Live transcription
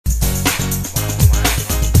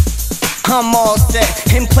I'm all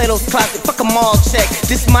set, in Plato's closet, fuck 'em all check.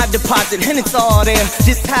 This my deposit, and it's all there.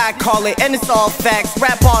 This how I call it, and it's all facts.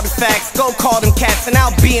 Rap artifacts, go call them cats. And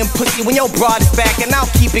I'll be in pussy when your broad is back. And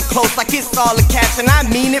I'll keep it close like it's all the cats. And I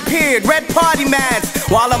mean it, period, red party mads.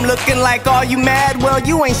 While I'm looking like, are you mad? Well,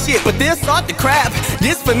 you ain't shit, but this art the crap.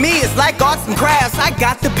 This for me is like arts and crafts. I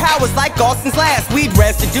got the powers like Austin's last. Weed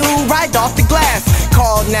residue right off the glass.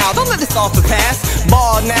 Call now, don't let this off the pass.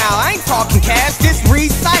 Ball now, I ain't talking cash. This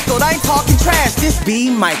recycled, I ain't talking trash. This be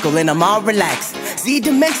Michael and I'm all relaxed.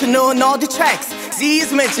 Z-dimensional in all the tracks. Z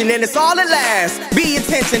is mentioned and it's all that lasts. Be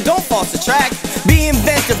attention, don't false attract. Be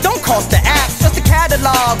inventive, don't cost the apps. Just a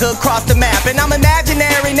catalog across the map. And I'm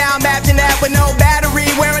imaginary now, imagine that with no battery.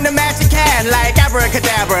 Wearing a magic hat like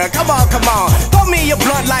abracadabra. Come on, come on. Throw me a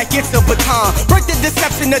blunt like it's a baton. Break the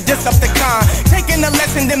deception to Decepticon. Taking a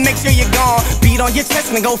lesson to make sure you're gone. Beat on your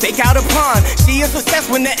chest and go fake out a pun. She is obsessed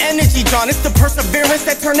when the energy drawn. It's the perseverance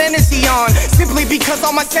that turn energy on. Simply because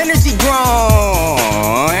all my synergy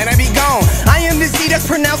grown. And I be gone. I am the Z that's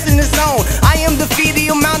pronounced in the zone. I am the feet, the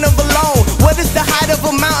amount of alone. What is the height of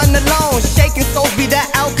a mountain alone? Shaking souls be the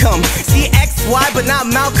outcome. See XY but not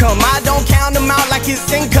Malcolm. I don't count them out like his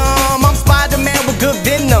income. I'm Spider-Man with good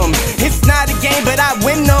venom. It's not a game but I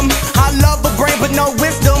win them. I love a brain but no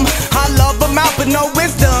wisdom. I love a mouth but no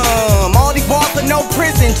wisdom. All these walls but no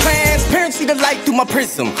prison. Transparency the light through my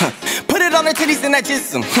prism. Put it on the titties and I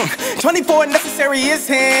jizz them. 24 necessary is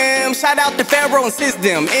him. Shout out to Pharaoh and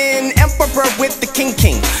System. In Emperor with the King.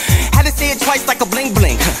 Had to say it twice like a bling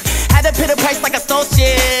bling. Had to pay the price like I stole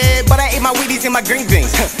shit. But I ate my Wheaties and my green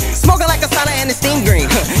beans. Smoking like a sauna and a steam green.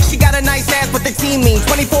 She got a nice ass with the team mean.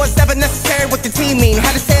 24/7 necessary with the team mean.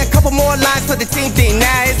 Had to say a couple more lines for the team thing.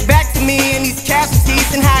 Now it's back